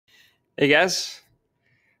Hey guys,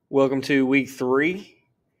 welcome to week 3.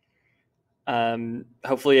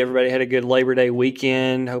 Hopefully everybody had a good Labor Day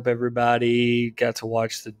weekend. Hope everybody got to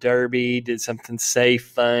watch the Derby, did something safe,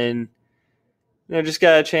 fun. Just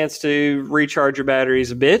got a chance to recharge your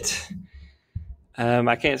batteries a bit.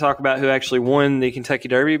 I can't talk about who actually won the Kentucky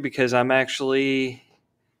Derby because I'm actually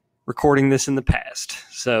recording this in the past.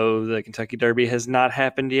 So the Kentucky Derby has not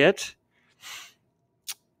happened yet.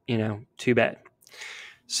 Too bad.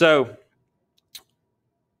 So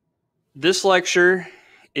this lecture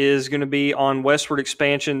is going to be on Westward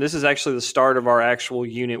Expansion. This is actually the start of our actual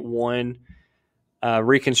Unit 1.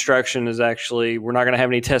 Reconstruction is actually, we're not going to have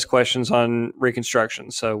any test questions on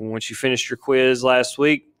Reconstruction. So once you finished your quiz last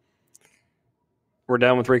week, we're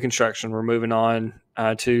done with Reconstruction. We're moving on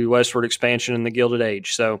to Westward Expansion and the Gilded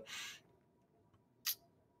Age. So,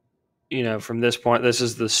 from this point, this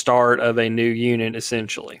is the start of a new unit,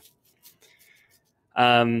 essentially.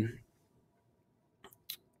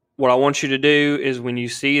 What I want you to do is when you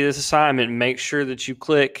see this assignment, make sure that you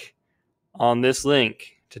click on this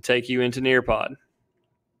link to take you into Nearpod.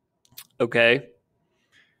 Okay?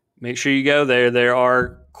 Make sure you go there. There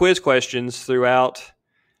are quiz questions throughout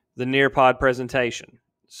the Nearpod presentation.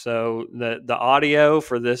 So the audio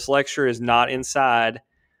for this lecture is not inside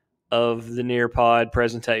of the Nearpod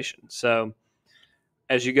presentation. So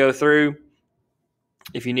as you go through,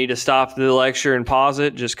 if you need to stop the lecture and pause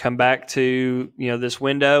it, just come back to this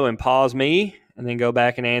window and pause me, and then go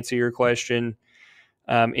back and answer your question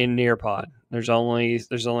in Nearpod.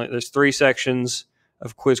 There's 3 sections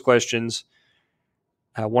of quiz questions.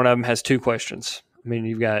 One of them has 2 questions. I mean,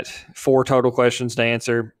 you've got 4 total questions to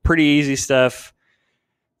answer. Pretty easy stuff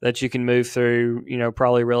that you can move through,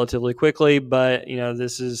 probably relatively quickly. But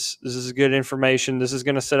this is good information. This is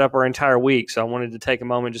going to set up our entire week. So I wanted to take a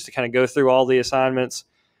moment just to kind of go through all the assignments,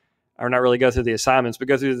 or not really go through the assignments, but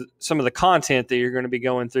go through some of the content that you're going to be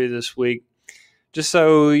going through this week, just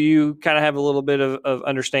so you kind of have a little bit of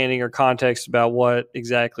understanding or context about what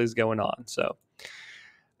exactly is going on. So,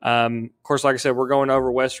 of course, like I said, we're going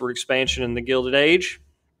over Westward Expansion and the Gilded Age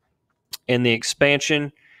and the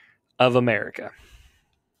expansion of America.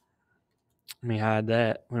 Let me hide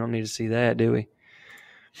that. We don't need to see that, do we?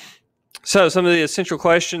 So some of the essential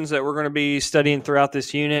questions that we're going to be studying throughout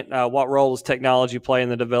this unit. What role does technology play in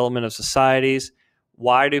the development of societies?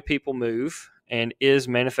 Why do people move? And is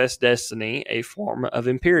manifest destiny a form of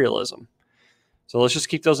imperialism? So let's just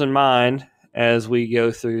keep those in mind as we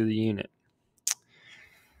go through the unit.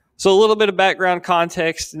 So a little bit of background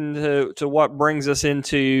context into what brings us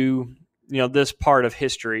into this part of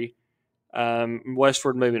history.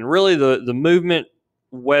 Westward movement. Really, the movement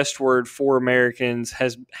westward for Americans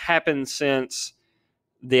has happened since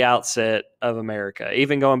the outset of America,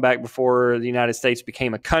 even going back before the United States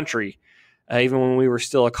became a country. Even when we were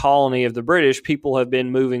still a colony of the British, people have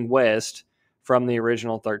been moving west from the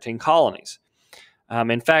original 13 colonies.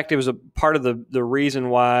 In fact, it was a part of the reason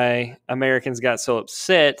why Americans got so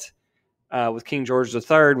upset with King George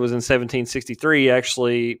III was in 1763,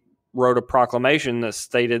 actually wrote a proclamation that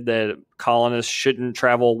stated that colonists shouldn't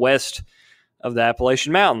travel west of the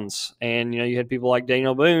Appalachian Mountains. And, you had people like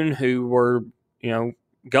Daniel Boone who were,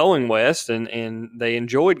 going west, and they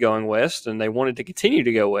enjoyed going west, and they wanted to continue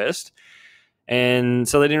to go west. And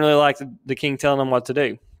so they didn't really like the king telling them what to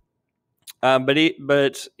do. But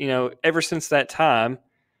ever since that time,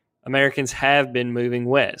 Americans have been moving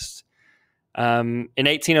west. In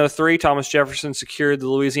 1803, Thomas Jefferson secured the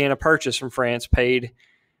Louisiana Purchase from France, paid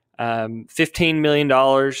 $15 million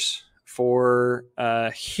for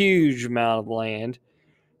a huge amount of land.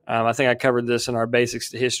 I think I covered this in our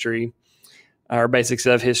basics of history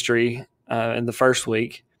in the first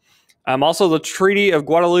week. Also, the Treaty of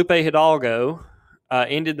Guadalupe Hidalgo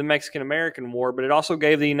ended the Mexican-American War, but it also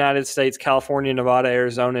gave the United States California, Nevada,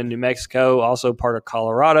 Arizona, and New Mexico, also part of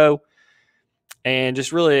Colorado, and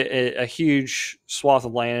just really a huge swath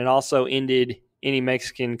of land. It also ended any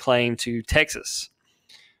Mexican claim to Texas.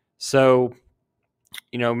 So,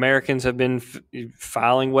 Americans have been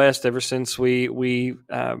filing west ever since we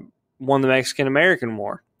won the Mexican-American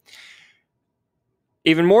War.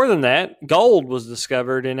 Even more than that, gold was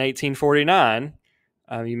discovered in 1849.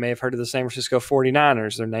 You may have heard of the San Francisco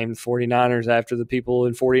 49ers. They're named 49ers after the people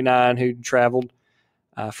in 49 who traveled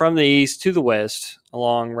from the east to the west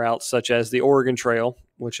along routes such as the Oregon Trail,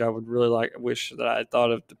 which I would really wish that I had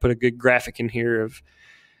thought of to put a good graphic in here of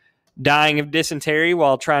dying of dysentery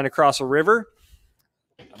while trying to cross a river.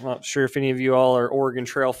 I'm not sure if any of you all are Oregon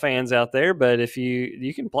Trail fans out there, but if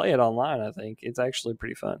you can play it online, I think it's actually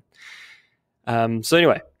pretty fun. So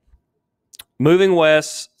anyway, moving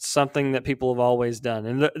west, something that people have always done.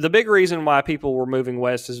 And the big reason why people were moving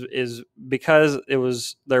west is because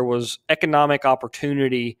there was economic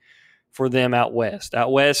opportunity for them out west.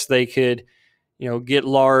 Out west, they could, get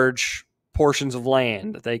large portions of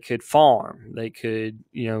land. They could farm. They could,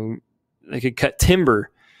 they could cut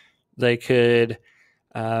timber. They could,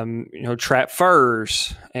 trap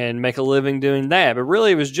furs and make a living doing that. But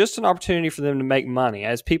really, it was just an opportunity for them to make money.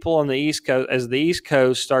 As people on the East Coast, as the East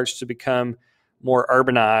Coast starts to become more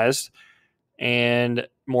urbanized and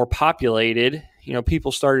more populated,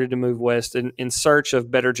 people started to move west in search of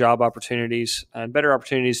better job opportunities and better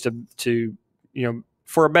opportunities to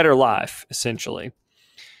for a better life, essentially.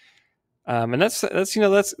 And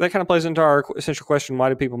that kind of plays into our essential question: why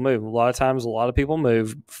do people move? A lot of times, a lot of people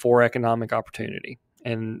move for economic opportunity,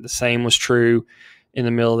 and the same was true in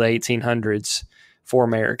the middle of the 1800s for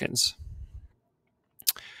Americans.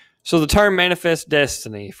 So the term manifest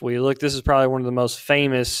destiny, if we look, this is probably one of the most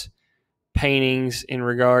famous paintings in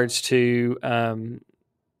regards to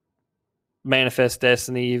manifest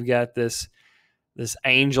destiny. You've got this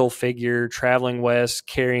angel figure traveling west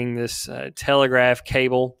carrying this telegraph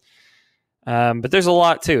cable. But there's a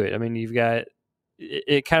lot to it. I mean, you've got,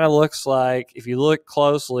 it kind of looks like, if you look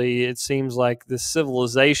closely, it seems like this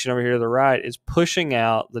civilization over here to the right is pushing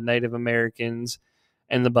out the Native Americans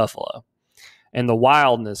and the buffalo. And the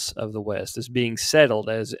wildness of the West is being settled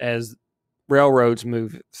as railroads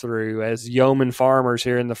move through, as yeoman farmers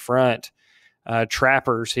here in the front,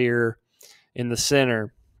 trappers here in the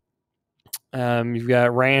center. You've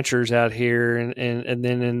got ranchers out here, and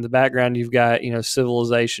then in the background you've got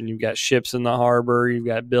civilization. You've got ships in the harbor. You've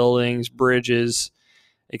got buildings, bridges,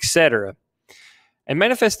 etc. And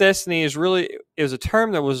manifest destiny is a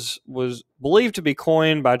term that was believed to be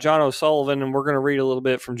coined by John O'Sullivan, and we're going to read a little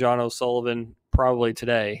bit from John O'Sullivan probably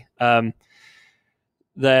today.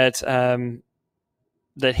 That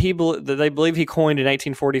they believe he coined in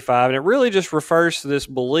 1845, and it really just refers to this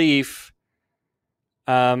belief,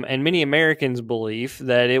 and many Americans' belief,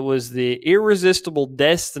 that it was the irresistible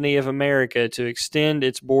destiny of America to extend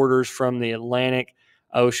its borders from the Atlantic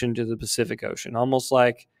Ocean to the Pacific Ocean. Almost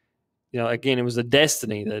like, again, it was a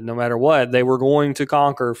destiny that no matter what, they were going to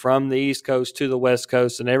conquer from the East Coast to the West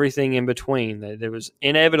Coast and everything in between. That it was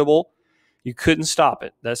inevitable. You couldn't stop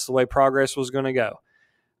it. That's the way progress was going to go.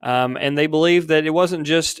 And they believed that it wasn't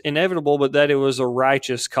just inevitable, but that it was a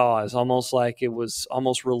righteous cause, almost like it was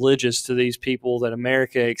almost religious to these people that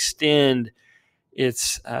America extend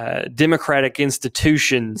its democratic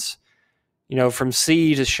institutions, from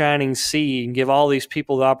sea to shining sea, and give all these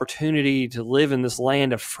people the opportunity to live in this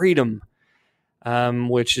land of freedom,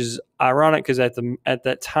 which is ironic because at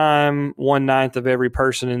that time, 1/9 of every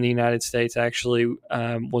person in the United States actually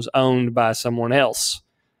was owned by someone else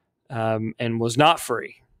and was not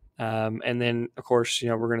free. And then, of course,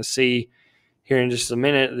 we're going to see here in just a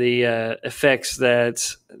minute the effects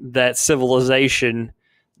that civilization,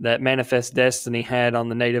 that manifest destiny, had on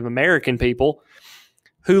the Native American people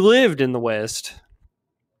who lived in the West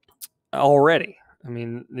already. I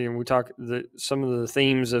mean, we talk some of the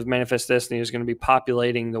themes of manifest destiny is going to be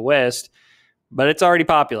populating the West, but it's already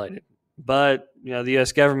populated. But the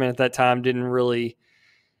U.S. government at that time didn't really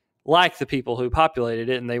like the people who populated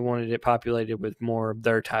it, and they wanted it populated with more of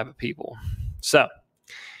their type of people. So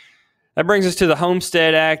that brings us to the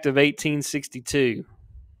Homestead Act of 1862.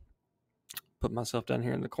 Put myself down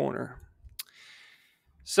here in the corner.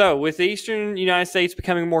 So with the eastern United States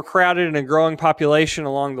becoming more crowded and a growing population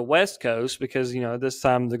along the West Coast, because, this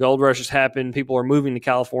time the gold rush has happened, people are moving to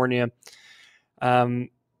California, the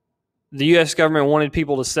U.S. government wanted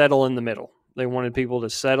people to settle in the middle. They wanted people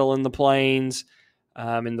to settle in the plains,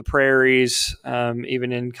 in the prairies,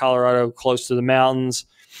 even in Colorado, close to the mountains.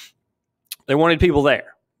 They wanted people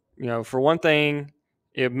there. For one thing,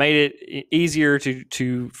 it made it easier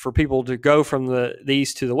for people to go from the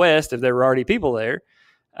east to the west if there were already people there.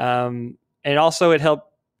 And also it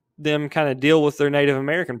helped them kind of deal with their Native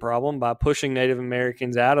American problem by pushing Native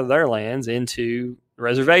Americans out of their lands into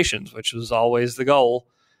reservations, which was always the goal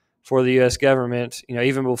for the U.S. government.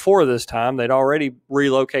 Even before this time, they'd already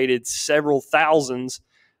relocated several thousands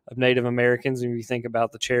of Native Americans. And you think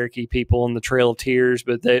about the Cherokee people and the Trail of Tears,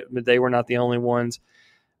 but they were not the only ones.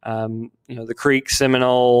 The Creek,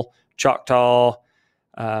 Seminole, Choctaw,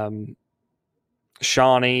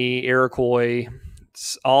 Shawnee, Iroquois,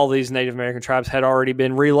 all these Native American tribes had already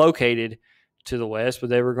been relocated to the West, but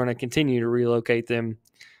they were going to continue to relocate them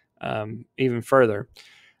even further.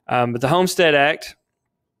 But the Homestead Act,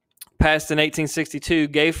 passed in 1862,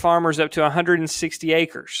 gave farmers up to 160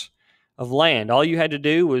 acres of land. All you had to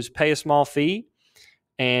do was pay a small fee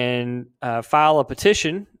and file a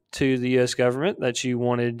petition to the U.S. government that you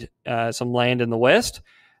wanted some land in the West.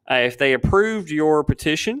 If they approved your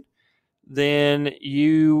petition, then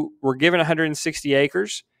you were given 160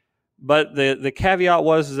 acres. But the caveat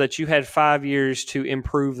was that you had 5 years to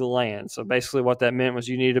improve the land. So basically what that meant was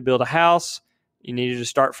you needed to build a house, you needed to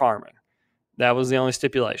start farming. That was the only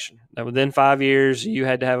stipulation. That within 5 years, you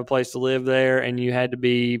had to have a place to live there, and you had to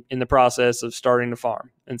be in the process of starting to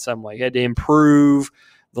farm in some way. You had to improve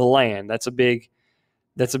the land. That's a big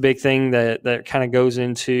thing that kind of goes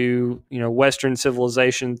into, Western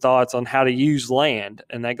civilization thoughts on how to use land,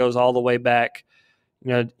 and that goes all the way back,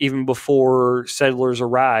 even before settlers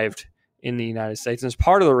arrived in the United States. And it's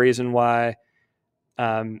part of the reason why,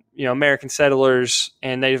 American settlers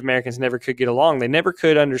and Native Americans never could get along. They never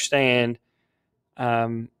could understand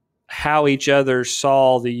how each other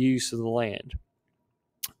saw the use of the land.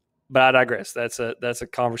 But I digress. That's a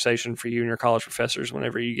conversation for you and your college professors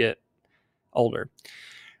whenever you get older.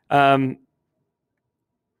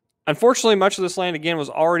 Unfortunately, much of this land, again,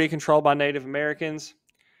 was already controlled by Native Americans,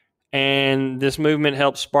 and this movement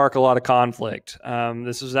helped spark a lot of conflict.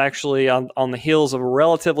 This was actually on the heels of a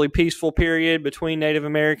relatively peaceful period between Native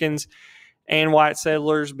Americans and white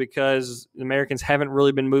settlers, because the Americans haven't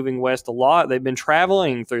really been moving west a lot. They've been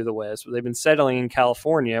traveling through the West, but they've been settling in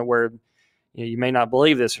California, where you may not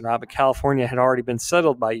believe this or not, but California had already been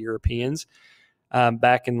settled by Europeans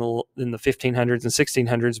back in the 1500s and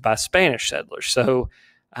 1600s by Spanish settlers. So,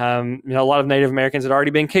 a lot of Native Americans had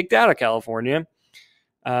already been kicked out of California,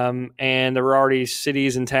 and there were already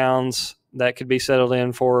cities and towns that could be settled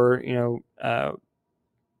in for,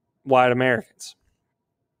 white Americans.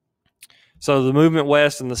 So the movement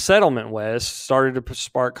west and the settlement west started to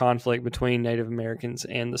spark conflict between Native Americans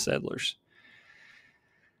and the settlers.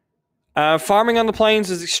 Farming on the plains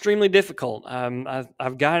is extremely difficult.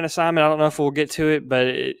 I've got an assignment. I don't know if we'll get to it, but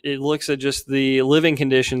it looks at just the living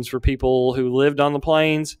conditions for people who lived on the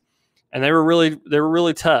plains, and they were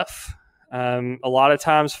really tough. A lot of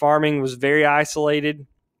times farming was very isolated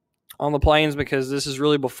on the plains, because this is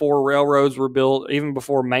really before railroads were built, even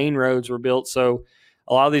before main roads were built. So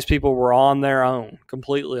a lot of these people were on their own,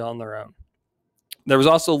 completely on their own. There was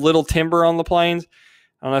also little timber on the plains.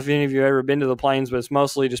 I don't know if any of you have ever been to the plains, but it's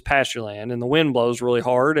mostly just pasture land, and the wind blows really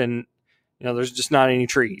hard, and there's just not any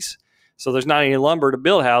trees. So there's not any lumber to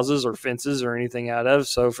build houses or fences or anything out of.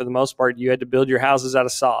 So for the most part, you had to build your houses out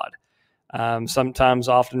of sod, sometimes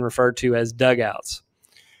often referred to as dugouts.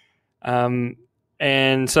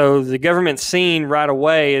 And so the government seen right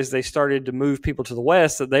away, as they started to move people to the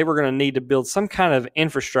west, that they were going to need to build some kind of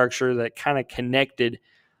infrastructure that kind of connected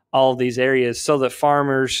all of these areas so that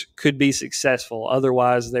farmers could be successful.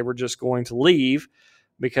 Otherwise, they were just going to leave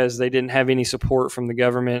because they didn't have any support from the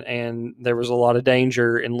government, and there was a lot of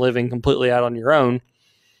danger in living completely out on your own.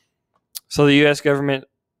 So the U.S. government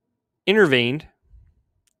intervened.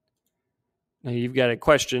 Now you've got a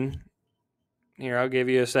question. Here, I'll give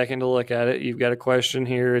you a second to look at it. You've got a question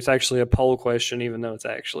here. It's actually a poll question, even though it's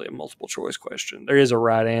actually a multiple choice question. There is a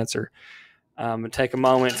right answer. Take a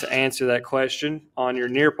moment to answer that question on your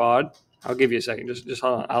Nearpod. I'll give you a second. Just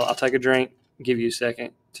hold on. I'll take a drink, give you a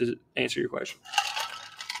second to answer your question.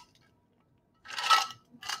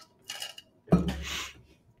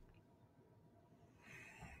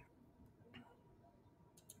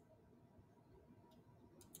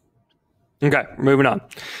 Okay, moving on.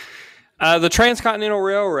 The Transcontinental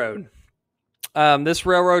Railroad. This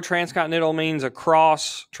railroad, transcontinental, means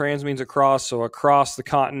across. Trans means across, so across the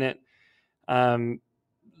continent.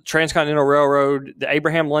 Transcontinental Railroad, the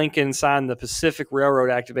Abraham Lincoln signed the Pacific Railroad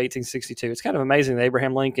Act of 1862. It's kind of amazing that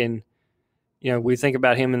Abraham Lincoln, we think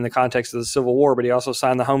about him in the context of the Civil War, but he also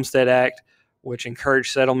signed the Homestead Act, which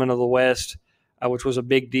encouraged settlement of the West, which was a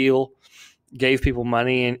big deal. Gave people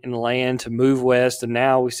money and land to move west, and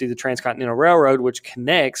now we see the Transcontinental Railroad, which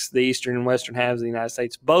connects the eastern and western halves of the United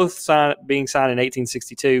States, both being signed in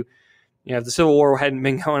 1862. If the Civil War hadn't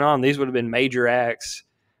been going on, these would have been major acts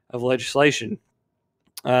of legislation.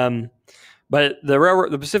 But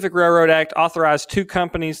the Pacific Railroad Act authorized two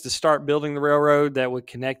companies to start building the railroad that would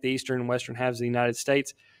connect the eastern and western halves of the United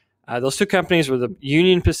States. Those two companies were the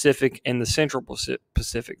Union Pacific and the Central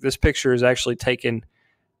Pacific. This picture is actually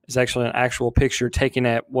an actual picture taken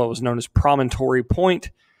at what was known as Promontory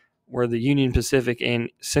Point, where the Union Pacific and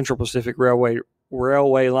Central Pacific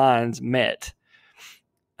Railway lines met.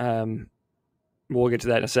 We'll get to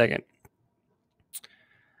that in a second.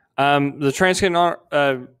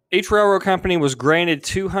 Each railroad company was granted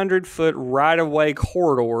 200-foot right-of-way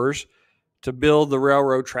corridors to build the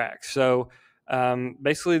railroad tracks. So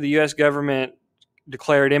basically the U.S. government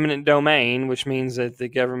declared eminent domain, which means that the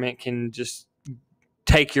government can just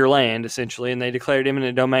take your land, essentially, and they declared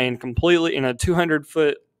eminent domain completely in a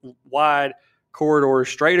 200-foot wide corridor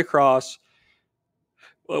straight across.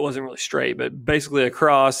 Well, it wasn't really straight, but basically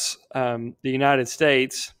across the United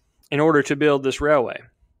States in order to build this railway.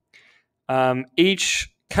 Each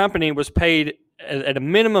company was paid at a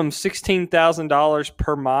minimum $16,000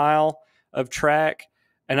 per mile of track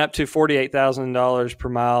and up to $48,000 per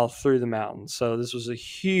mile through the mountains. So this was a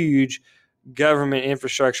huge government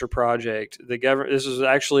infrastructure project. This was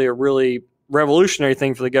actually a really revolutionary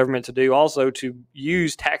thing for the government to do, also to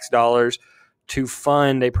use tax dollars to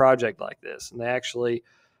fund a project like this. And they actually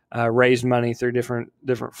raised money through different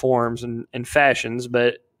forms and fashions.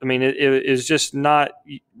 But I mean, it is just not,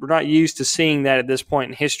 we're not used to seeing that at this point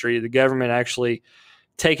in history. The government actually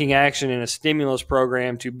taking action in a stimulus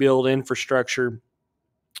program to build infrastructure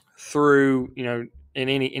through, in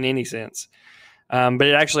any sense. But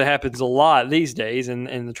it actually happens a lot these days,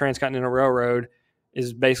 and the Transcontinental Railroad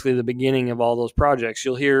is basically the beginning of all those projects.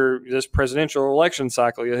 You'll hear this presidential election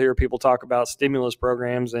cycle, you'll hear people talk about stimulus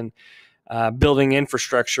programs and building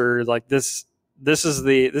infrastructure like this. This is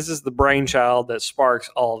the brainchild that sparks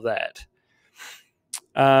all of that.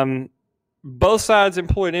 Both sides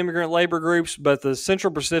employed immigrant labor groups, but the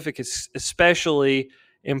Central Pacific especially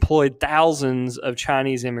employed thousands of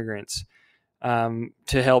Chinese immigrants to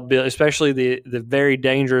help build, especially the very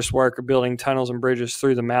dangerous work of building tunnels and bridges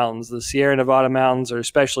through the mountains. The Sierra Nevada mountains are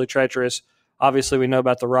especially treacherous. Obviously, we know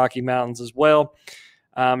about the Rocky Mountains as well,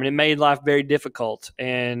 and it made life very difficult.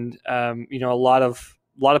 And a lot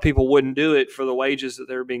of people wouldn't do it for the wages that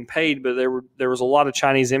they were being paid, but there was a lot of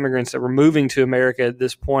Chinese immigrants that were moving to America at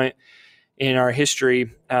this point in our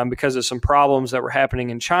history because of some problems that were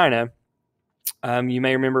happening in China. You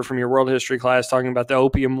may remember from your world history class talking about the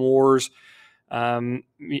Opium Wars and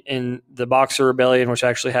the Boxer Rebellion, which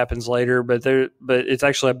actually happens later, but it's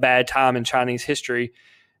actually a bad time in Chinese history.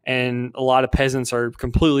 And a lot of peasants are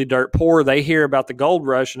completely dirt poor. They hear about the gold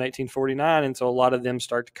rush in 1849, and so a lot of them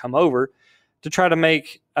start to come over to try to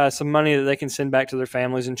make some money that they can send back to their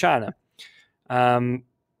families in China.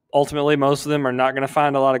 Ultimately, most of them are not going to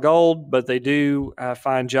find a lot of gold, but they do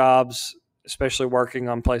find jobs, especially working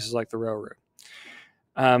on places like the railroad.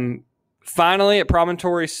 Finally, at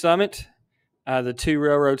Promontory Summit, the two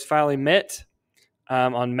railroads finally met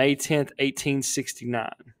on May 10th,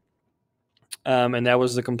 1869. And that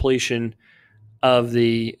was the completion of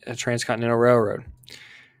the Transcontinental Railroad.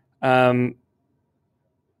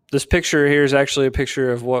 This picture here is actually a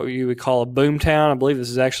picture of what you would call a boomtown. I believe this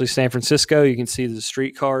is actually San Francisco. You can see the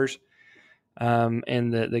streetcars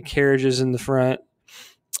and the carriages in the front.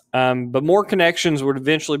 But more connections would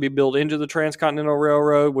eventually be built into the Transcontinental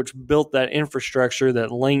Railroad, which built that infrastructure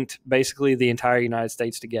that linked basically the entire United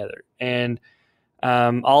States together. And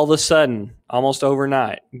all of a sudden, almost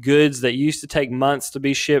overnight, goods that used to take months to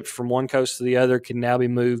be shipped from one coast to the other can now be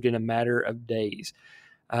moved in a matter of days.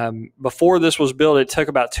 Before this was built, it took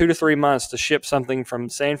about 2 to 3 months to ship something from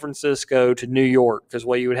San Francisco to New York, because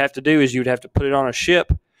what you would have to do is you would have to put it on a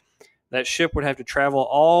ship. That ship would have to travel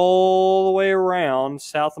all the way around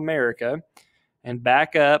South America and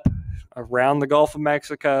back up around the Gulf of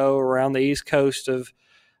Mexico, around the east coast of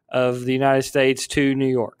the United States to New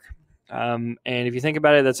York. And if you think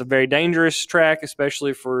about it, that's a very dangerous track,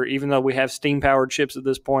 especially for, even though we have steam-powered ships at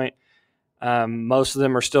this point, most of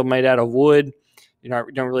them are still made out of wood. You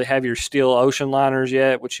don't really have your steel ocean liners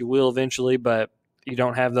yet, which you will eventually, but you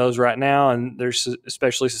don't have those right now, and they're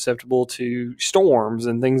especially susceptible to storms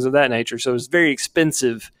and things of that nature. So it's very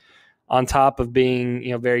expensive on top of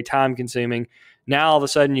being, very time consuming. Now, all of a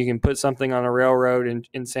sudden, you can put something on a railroad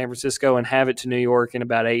in San Francisco and have it to New York in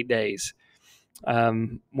about 8 days,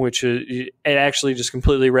 which it actually just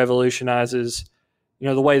completely revolutionizes,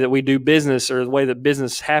 the way that we do business, or the way that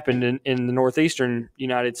business happened in the northeastern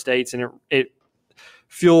United States. And it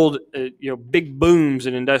fueled, big booms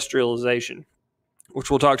in industrialization, which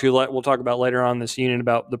we'll talk about later on in this unit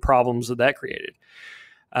about the problems that created.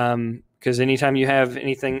 Because anytime you have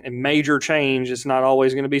a major change, it's not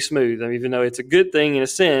always going to be smooth. Even though it's a good thing in a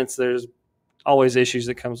sense, there's always issues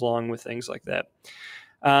that comes along with things like that.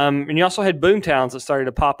 And you also had boom towns that started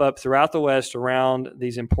to pop up throughout the West around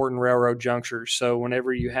these important railroad junctures. So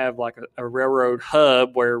whenever you have like a railroad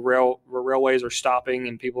hub where railways are stopping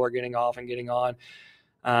and people are getting off and getting on,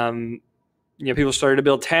 people started to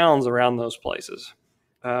build towns around those places.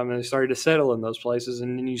 And they started to settle in those places.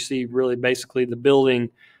 And then you see really basically the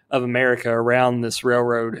building of America around this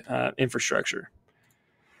railroad infrastructure.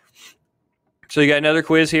 So you got another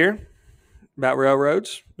quiz here about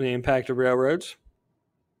railroads, the impact of railroads.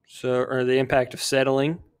 Or the impact of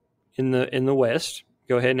settling in the West.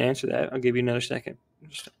 Go ahead and answer that. I'll give you another second.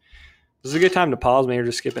 This is a good time to pause me or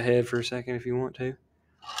just skip ahead for a second if you want to.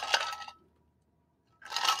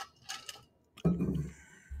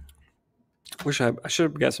 I should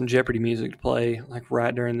have got some Jeopardy music to play like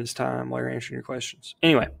right during this time while you're answering your questions.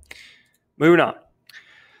 Anyway, moving on.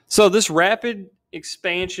 So this rapid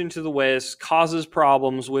expansion to the West causes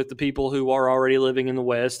problems with the people who are already living in the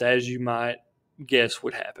West, as you might guess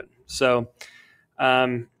would happen. So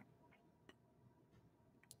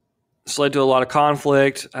this led to a lot of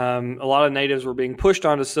conflict. A lot of natives were being pushed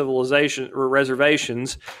onto civilization or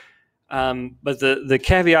reservations. But the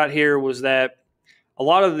caveat here was that a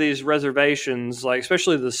lot of these reservations, like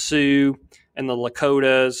especially the Sioux and the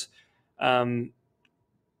Lakotas, who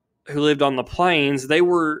lived on the plains, they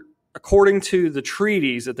were, according to the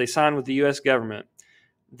treaties that they signed with the U.S. government,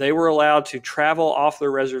 they were allowed to travel off their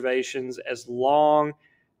reservations as long.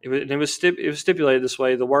 It was stipulated this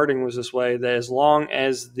way. The wording was this way: that as long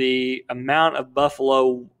as the amount of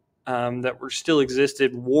buffalo that were still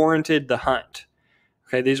existed warranted the hunt.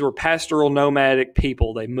 Okay, these were pastoral nomadic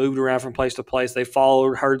people. They moved around from place to place. They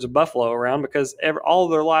followed herds of buffalo around because all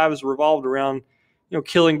of their lives revolved around,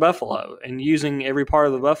 killing buffalo and using every part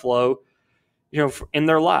of the buffalo, in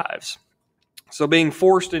their lives. So being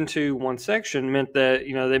forced into one section meant that,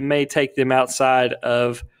 they may take them outside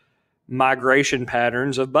of migration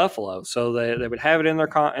patterns of buffalo. So they would have it in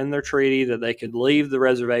their treaty that they could leave the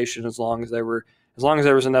reservation as long as there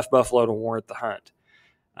was enough buffalo to warrant the hunt.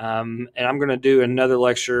 And I'm going to do another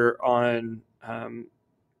lecture on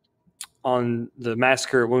the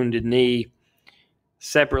massacre at Wounded Knee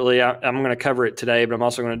separately. I'm going to cover it today, but I'm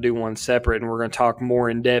also going to do one separate, and we're going to talk more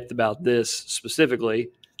in depth about this specifically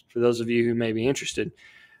for those of you who may be interested.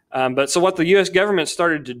 But so what the U.S. government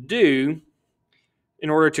started to do in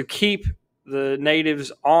order to keep the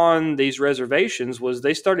natives on these reservations was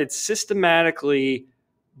they started systematically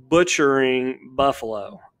butchering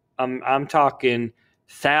buffalo. I'm talking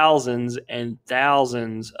thousands and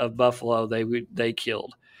thousands of buffalo they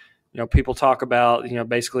killed. People talk about,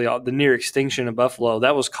 basically the near extinction of buffalo.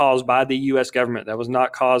 That was caused by the U.S. government. That was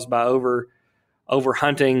not caused by over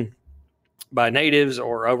hunting by natives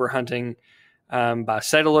or over hunting by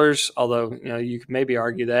settlers, although, you could maybe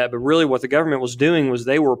argue that. But really what the government was doing was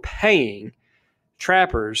they were paying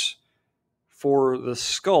trappers for the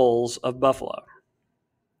skulls of buffalo.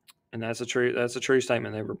 And that's a true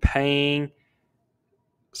statement. They were paying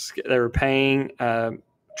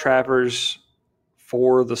trappers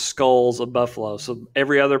for the skulls of buffalo. So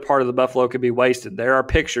every other part of the buffalo could be wasted. There are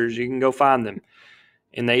pictures. You can go find them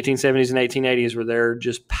in the 1870s and 1880s where there are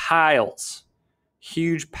just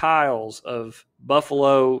huge piles of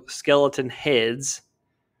buffalo skeleton heads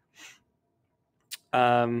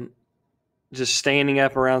just standing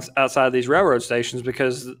up around outside these railroad stations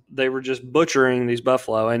because they were just butchering these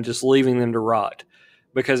buffalo and just leaving them to rot.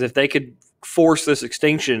 Because if they could force this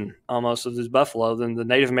extinction almost of this buffalo, then the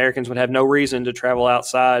Native Americans would have no reason to travel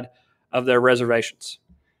outside of their reservations.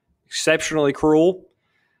 Exceptionally cruel,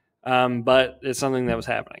 but it's something that was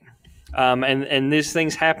happening. And these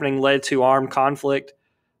things happening led to armed conflict,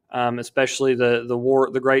 especially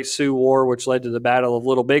the Great Sioux War, which led to the Battle of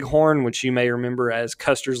Little Bighorn, which you may remember as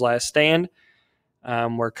Custer's Last Stand,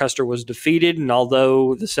 where Custer was defeated. And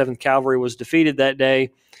although the 7th Cavalry was defeated that day,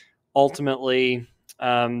 ultimately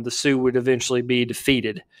the Sioux would eventually be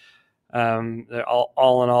defeated.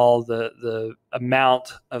 All in all, the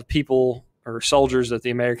amount of people or soldiers that the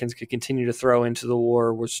Americans could continue to throw into the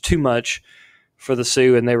war was too much for the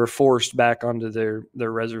Sioux, and they were forced back onto their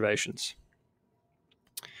reservations.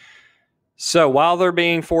 So while they're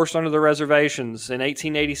being forced onto the reservations, in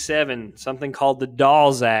 1887, something called the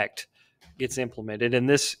Dawes Act gets implemented. And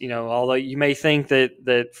this, although you may think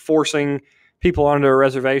that forcing people onto a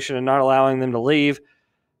reservation and not allowing them to leave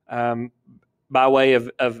by way of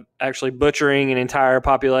actually butchering an entire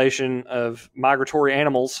population of migratory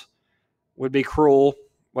animals would be cruel.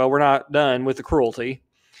 Well, we're not done with the cruelty.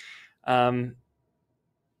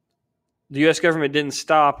 The U.S. government didn't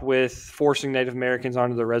stop with forcing Native Americans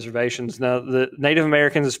onto the reservations. Now, the Native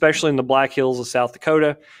Americans, especially in the Black Hills of South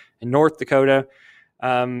Dakota and North Dakota,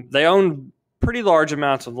 they owned pretty large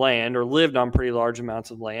amounts of land or lived on pretty large amounts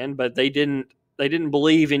of land, but they didn't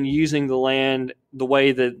believe in using the land the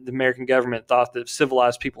way that the American government thought that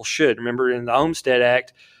civilized people should. Remember, in the Homestead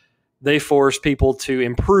Act, they forced people to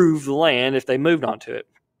improve the land if they moved onto it.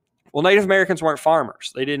 Well, Native Americans weren't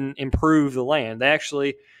farmers. They didn't improve the land. They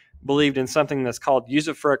actually believed in something that's called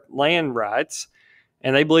usufruct land rights,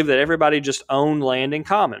 and they believed that everybody just owned land in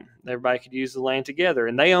common. Everybody could use the land together,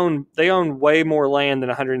 and they own way more land than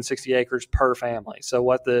 160 acres per family. So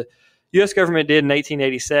what the U.S. government did in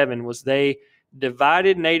 1887 was they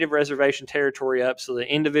divided Native reservation territory up so the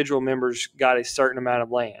individual members got a certain amount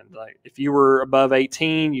of land. Like if you were above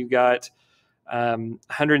 18, you got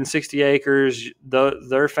 160 acres.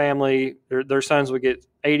 Their family, their sons would get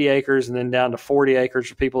 80 acres, and then down to 40 acres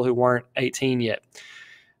for people who weren't 18 yet.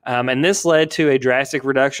 And this led to a drastic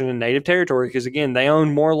reduction in Native territory because, again, they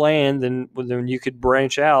owned more land than you could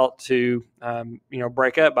branch out to,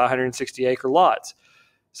 break up by 160-acre lots.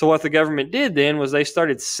 So what the government did then was they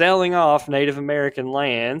started selling off Native American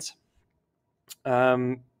lands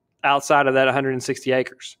outside of that 160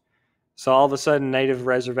 acres. So all of a sudden, Native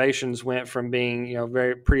reservations went from being,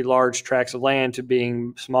 very pretty large tracts of land to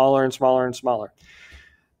being smaller and smaller and smaller.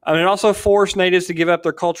 I mean, it also forced natives to give up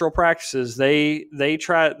their cultural practices. They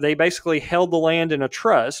basically held the land in a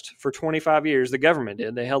trust for 25 years. The government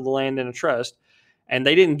did. They held the land in a trust, and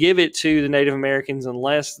they didn't give it to the Native Americans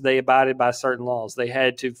unless they abided by certain laws. They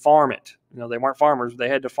had to farm it. They weren't farmers. They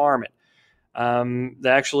had to farm it. They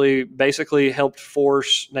actually basically helped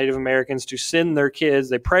force Native Americans to send their kids.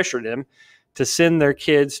 They pressured them to send their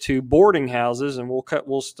kids to boarding houses, and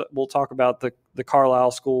we'll talk about the Carlisle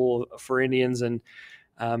School for Indians and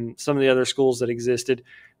some of the other schools that existed,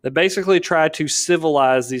 that basically tried to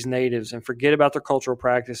civilize these natives and forget about their cultural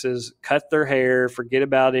practices, cut their hair, forget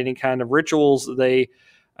about any kind of rituals that they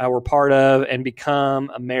were part of, and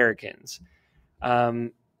become Americans.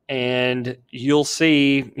 And you'll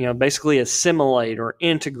see, basically assimilate or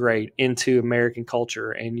integrate into American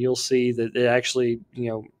culture, and you'll see that it actually,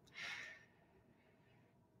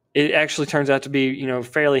 it actually turns out to be,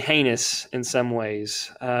 fairly heinous in some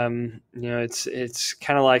ways. It's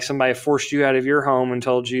kind of like somebody forced you out of your home and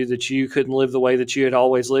told you that you couldn't live the way that you had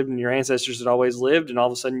always lived and your ancestors had always lived, and all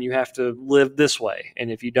of a sudden you have to live this way.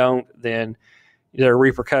 And if you don't, then there are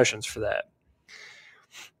repercussions for that.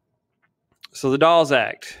 So the Dawes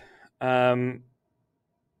Act, all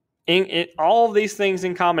of these things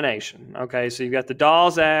in combination. Okay, so you've got the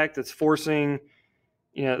Dawes Act that's forcing,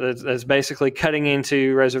 that's basically cutting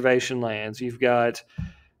into reservation lands. You've got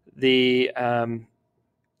the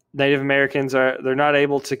Native Americans they're not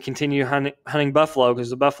able to continue hunting buffalo because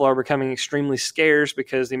the buffalo are becoming extremely scarce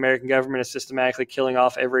because the American government is systematically killing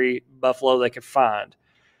off every buffalo they could find.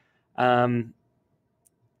 Then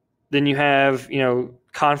you have,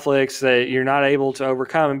 conflicts that you're not able to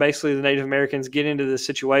overcome. And basically the Native Americans get into this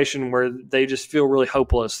situation where they just feel really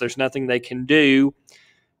hopeless. There's nothing they can do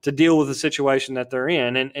to deal with the situation that they're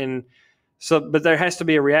in. And so, but there has to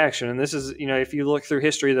be a reaction. And this is, if you look through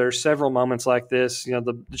history, there are several moments like this,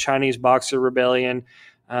 the Chinese Boxer Rebellion,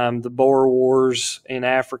 the Boer Wars in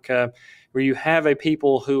Africa, where you have a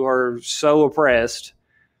people who are so oppressed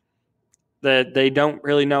that they don't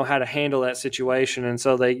really know how to handle that situation. And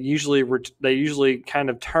so they usually kind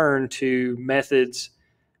of turn to methods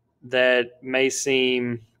that may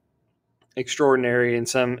seem extraordinary in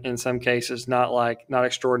some cases, not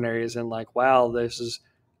extraordinary as in like, wow, this is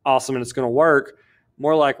awesome and it's going to work.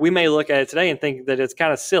 More like we may look at it today and think that it's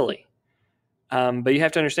kind of silly. But you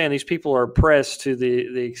have to understand these people are oppressed to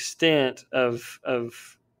the extent of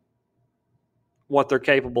what they're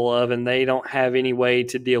capable of, and they don't have any way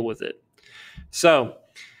to deal with it. So,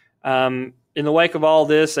 in the wake of all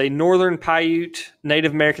this, a northern Paiute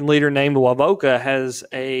Native American leader named Wavoka has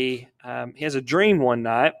a dream one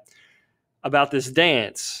night about this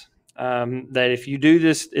dance. That if you do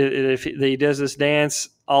this, if he does this dance,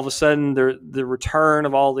 all of a sudden the return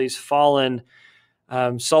of all these fallen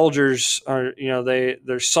soldiers are,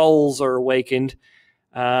 their souls are awakened,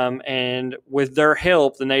 and with their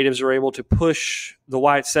help, the natives are able to push the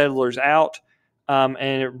white settlers out.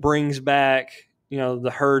 And it brings back,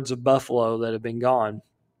 the herds of buffalo that have been gone.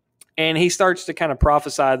 And he starts to kind of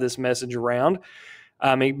prophesy this message around.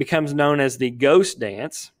 It becomes known as the ghost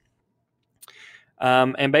dance.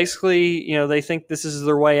 And basically, they think this is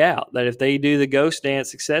their way out, that if they do the ghost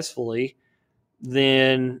dance successfully,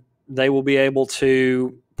 then they will be able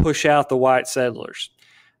to push out the white settlers,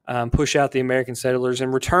 push out the American settlers,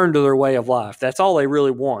 and return to their way of life. That's all they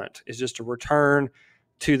really want, is just to return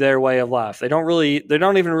to their way of life. They don't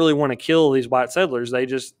even really want to kill these white settlers. They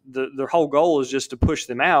just, their whole goal is just to push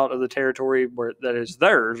them out of the territory that is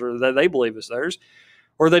theirs, or that they believe is theirs,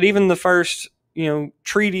 or that even the first,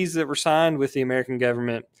 treaties that were signed with the American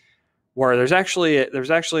government were. There's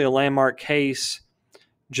actually a landmark case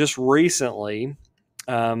just recently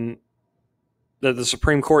that the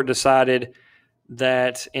Supreme Court decided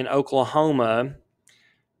that in Oklahoma,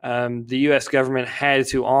 the U.S. government had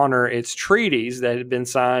to honor its treaties that had been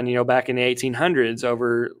signed, back in the 1800s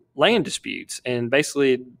over land disputes, and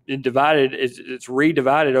basically it's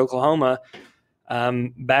redivided Oklahoma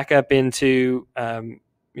back up into,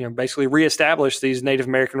 basically reestablished these Native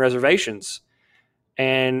American reservations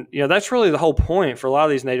And, that's really the whole point for a lot of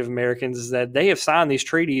these Native Americans, is that they have signed these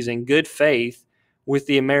treaties in good faith with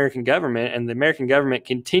the American government, and the American government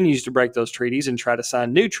continues to break those treaties and try to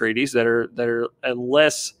sign new treaties that are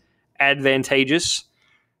less advantageous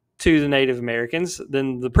to the Native Americans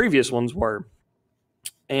than the previous ones were.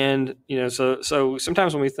 And, so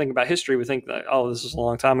sometimes when we think about history, we think that, oh, this is a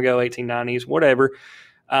long time ago, 1890s, whatever.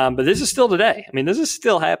 But this is still today. I mean, this is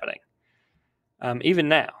still happening. Even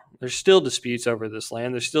now, there's still disputes over this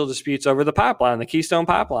land. There's still disputes over the pipeline, the Keystone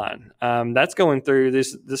Pipeline. That's going through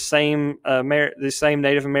this same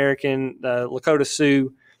Native American Lakota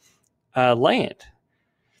Sioux land.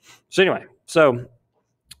 So anyway,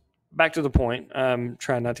 back to the point.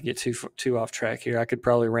 Trying not to get too off track here. I could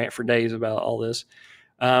probably rant for days about all this.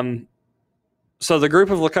 So the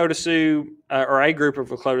group of Lakota Sioux, or a group of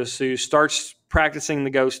Lakota Sioux, starts practicing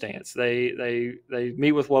the ghost dance. They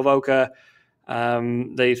meet with Wovoka.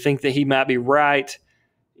 They think that he might be right,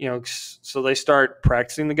 so they start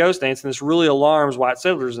practicing the ghost dance, and this really alarms white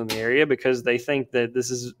settlers in the area, because they think that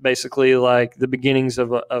this is basically like the beginnings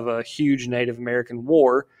of a huge Native American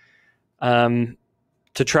war, to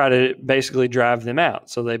try to basically drive them out.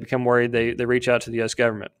 So they become worried. They reach out to the U.S.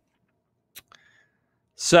 government.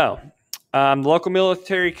 So the local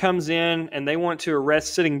military comes in, and they want to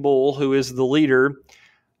arrest Sitting Bull, who is the leader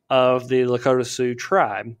of the Lakota Sioux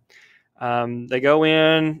tribe. They go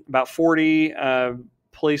in, about 40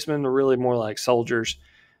 policemen, they're really more like soldiers,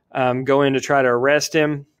 go in to try to arrest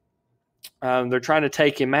him. They're trying to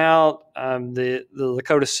take him out. The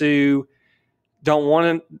Lakota Sioux don't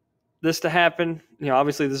want this to happen.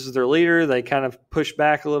 Obviously this is their leader. They kind of push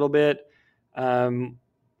back a little bit.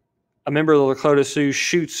 A member of the Lakota Sioux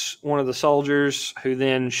shoots one of the soldiers, who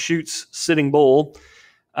then shoots Sitting Bull.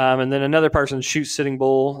 And then another person shoots Sitting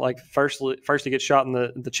Bull. Like first he gets shot in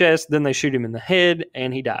the chest, then they shoot him in the head,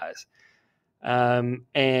 and he dies.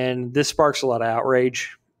 And this sparks a lot of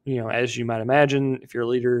outrage. As you might imagine, if you're a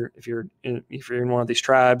leader, if you're in one of these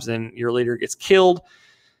tribes, and your leader gets killed,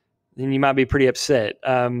 then you might be pretty upset.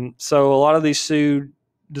 So a lot of these Sioux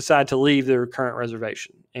decide to leave their current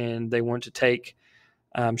reservation, and they want to take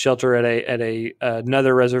shelter at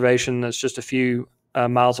another reservation that's just a few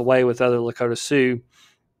miles away with other Lakota Sioux.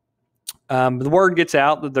 The word gets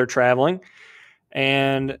out that they're traveling,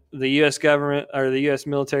 and the U.S. government, or the U.S.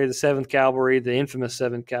 military, the 7th Cavalry, the infamous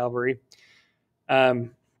 7th Cavalry,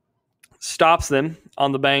 stops them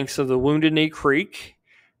on the banks of the Wounded Knee Creek,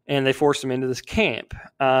 and they force them into this camp.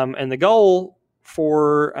 And the goal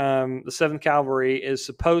for the 7th Cavalry is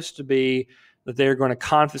supposed to be that they're going to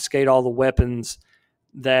confiscate all the weapons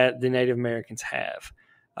that the Native Americans have.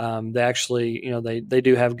 They actually, they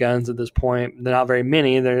do have guns at this point. They're not very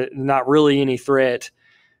many. They're not really any threat.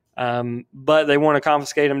 But they want to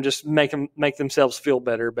confiscate them, just make themselves feel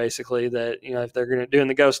better, basically, that, if they're going to doing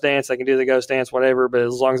the ghost dance, they can do the ghost dance, whatever, but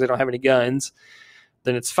as long as they don't have any guns,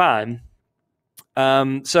 then it's fine.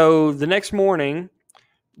 So the next morning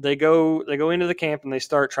they go into the camp, and they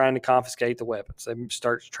start trying to confiscate the weapons. They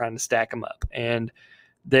start trying to stack them up. And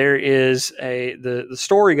there is the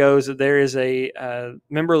story goes that there is a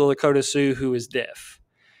member of the Lakota Sioux who is deaf,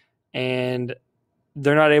 and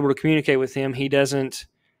they're not able to communicate with him. He doesn't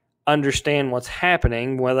understand what's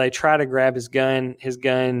happening. When they try to grab his gun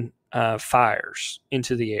fires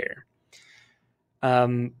into the air.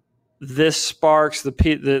 This sparks the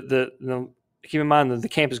keep in mind that the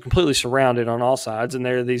camp is completely surrounded on all sides, and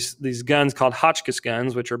there are these guns called Hotchkiss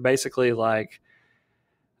guns, which are basically like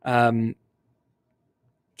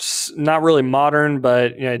not really modern,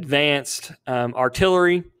 but advanced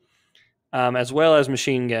artillery, as well as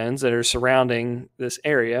machine guns that are surrounding this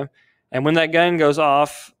area. And when that gun goes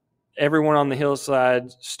off, everyone on the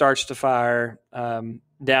hillside starts to fire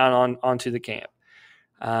down onto the camp.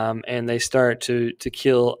 And they start to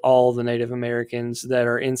kill all the Native Americans that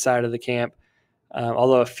are inside of the camp.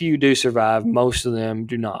 Although a few do survive, most of them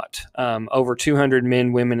do not. Over 200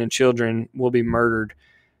 men, women, and children will be murdered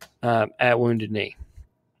at Wounded Knee.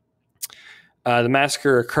 The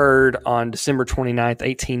massacre occurred on December 29th,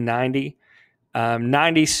 1890.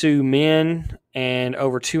 90 Sioux men and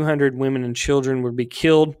over 200 women and children would be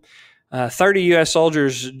killed. 30 U.S.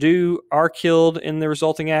 soldiers are killed in the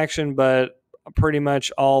resulting action, but pretty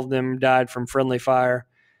much all of them died from friendly fire.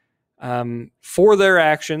 For their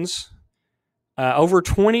actions, over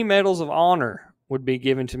 20 medals of honor would be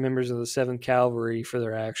given to members of the 7th Cavalry for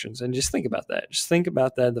their actions. And just think about that. Just think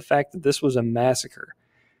about that. The fact that this was a massacre,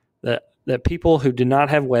 that people who did not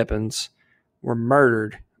have weapons were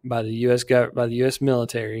murdered by the U.S.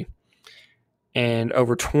 military, and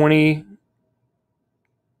over 20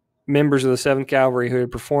 members of the 7th Cavalry who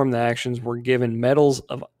had performed the actions were given medals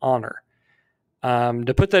of honor.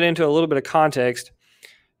 To put that into a little bit of context,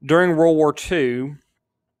 during World War II,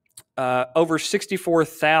 over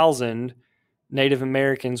 64,000 Native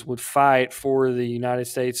Americans would fight for the United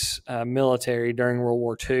States military during World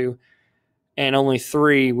War II, and only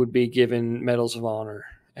 3 would be given medals of honor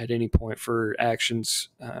at any point for actions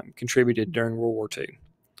contributed during World War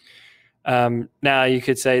II. Now, you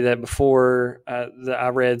could say that before, I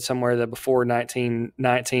read somewhere that before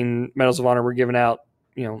 1919, medals of honor were given out,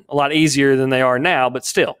 a lot easier than they are now, but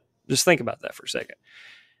still, just think about that for a second.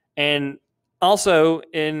 And also,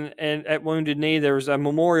 at Wounded Knee, there was a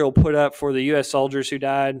memorial put up for the U.S. soldiers who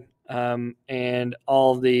died, and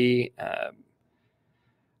all the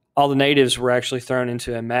natives were actually thrown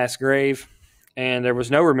into a mass grave, and there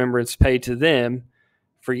was no remembrance paid to them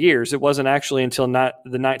for years. It wasn't actually until the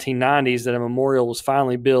 1990s that a memorial was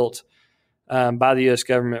finally built by the U.S.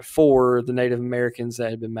 government for the Native Americans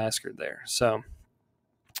that had been massacred there. So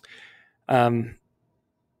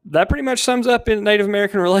that pretty much sums up in Native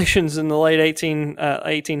American relations in the late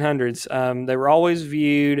 1800s. They were always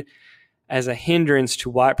viewed as a hindrance to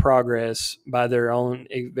white progress by their own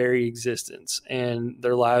very existence, and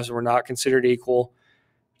their lives were not considered equal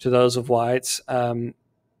to those of whites,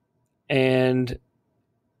 and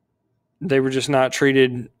they were just not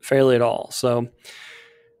treated fairly at all. So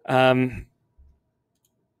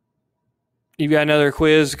you've got another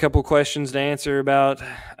quiz, a couple questions to answer about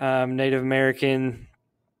Native American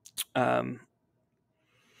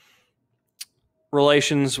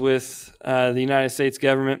relations with the United States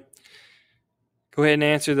government. Go ahead and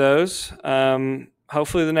answer those.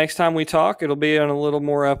 Hopefully the next time we talk, it'll be on a little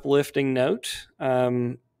more uplifting note,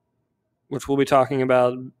 which we'll be talking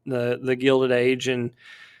about the Gilded Age and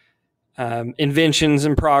inventions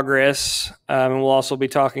and progress. And we'll also be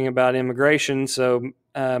talking about immigration. So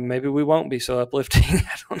maybe we won't be so uplifting.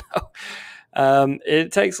 I don't know.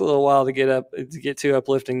 It takes a little while to get too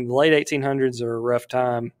uplifting. The late 1800s are a rough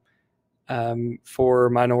time for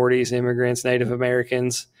minorities, immigrants, Native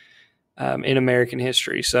Americans in American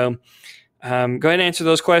history. So go ahead and answer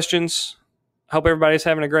those questions. Hope everybody's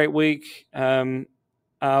having a great week.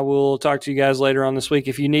 I will talk to you guys later on this week.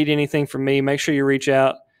 If you need anything from me, make sure you reach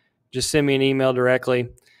out. Just send me an email directly,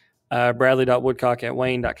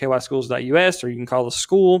 bradley.woodcock@wayne.kyschools.us, or you can call the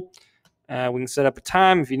school. We can set up a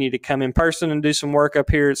time if you need to come in person and do some work up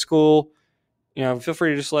here at school. Feel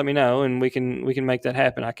free to just let me know, and we can make that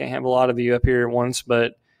happen. I can't have a lot of you up here at once,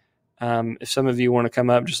 but if some of you want to come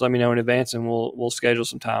up, just let me know in advance, and we'll schedule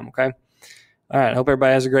some time. Okay. All right. Hope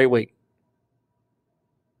everybody has a great week.